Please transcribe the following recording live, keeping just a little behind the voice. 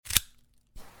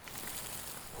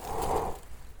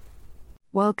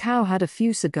While CAO had a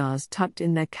few cigars tucked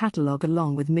in their catalog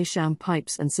along with Micham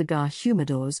pipes and cigar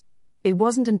humidors, it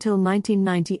wasn't until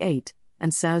 1998,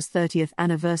 and CAO's 30th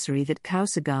anniversary, that CAO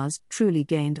cigars truly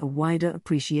gained a wider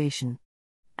appreciation.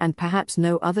 And perhaps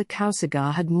no other CAO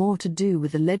cigar had more to do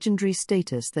with the legendary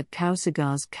status that CAO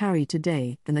cigars carry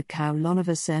today than the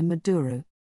CAO Maduro.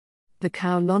 The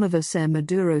CAO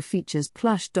Maduro features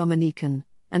plush Dominican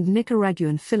and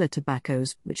Nicaraguan filler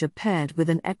tobaccos, which are paired with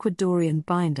an Ecuadorian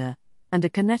binder and a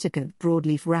Connecticut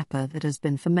broadleaf wrapper that has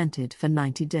been fermented for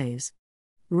 90 days.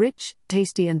 Rich,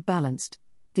 tasty and balanced,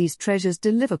 these treasures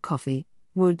deliver coffee,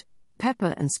 wood,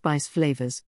 pepper and spice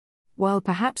flavors. While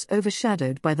perhaps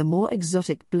overshadowed by the more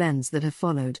exotic blends that have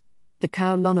followed, the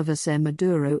CAO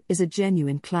Maduro is a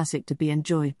genuine classic to be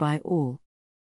enjoyed by all.